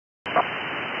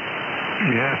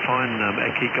Yeah, fine.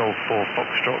 Eki Golf 4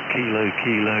 Foxtrot Kilo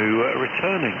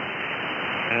returning.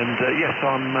 And yes,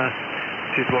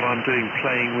 this is what I'm doing,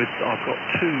 playing with. I've got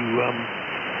two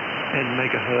 10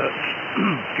 megahertz,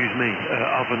 excuse me,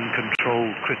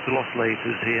 oven-controlled crystal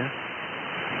oscillators here,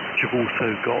 which have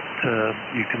also got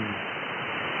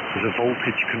there's a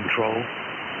voltage control.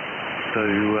 So,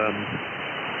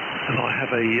 and I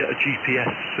have a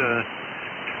GPS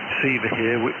receiver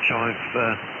here, which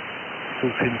I've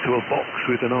built into a box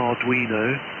with an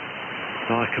Arduino.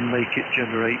 And I can make it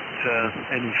generate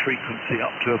any frequency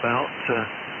up to about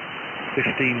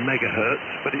 15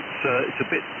 megahertz, but it's a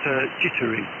bit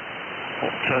jittery,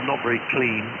 not very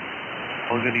clean.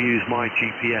 I'm going to use my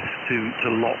GPS to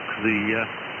lock the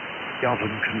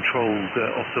oven-controlled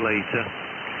oscillator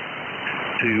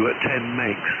to 10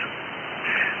 megs.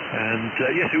 And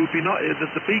yes, it would be nice.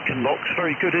 The beacon lock's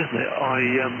very good, isn't it?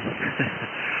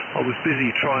 I was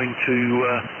busy trying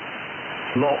to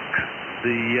lock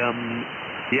the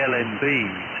LNB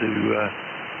to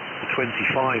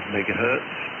 25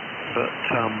 megahertz, but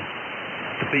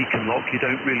the beacon lock, you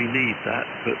don't really need that.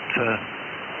 But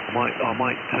I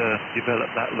might develop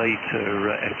that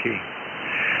later, Eki.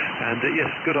 And yes,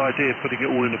 good idea putting it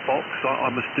all in a box. I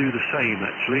must do the same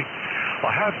actually.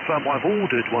 I've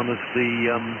ordered one of the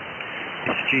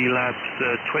SG Labs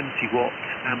 20 watt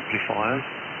amplifiers.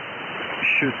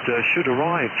 Should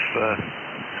arrive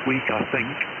this week, I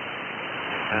think.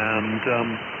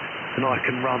 And I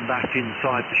can run that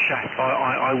inside the shack.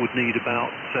 I would need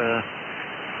about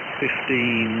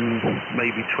 15,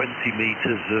 maybe 20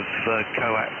 meters of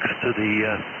coax to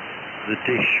the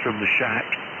dish from the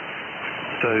shack.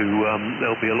 So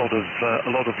there'll be a lot of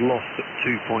loss at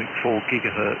 2.4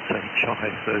 gigahertz HI.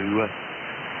 So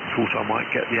thought I might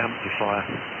get the amplifier.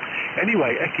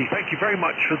 Anyway, Eki, thank you very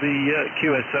much for the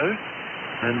QSO,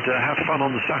 and have fun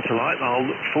on the satellite. I'll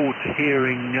look forward to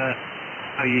hearing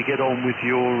how you get on with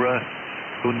your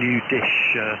new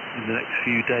dish in the next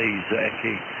few days,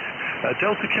 Eki.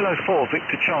 Delta Kilo 4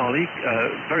 Victor Charlie,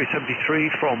 very 73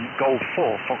 from Golf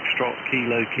 4 Foxtrot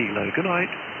Kilo. Good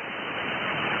night.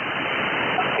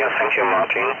 Yes, thank you,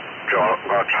 Martin. George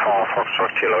 4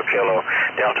 Foxtrot Kilo,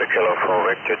 Delta Kilo 4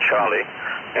 Victor Charlie.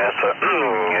 Yes,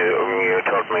 you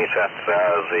told me that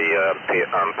the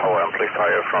power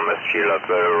amplifier from SG Lab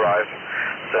will arrive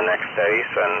the next days,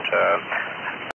 and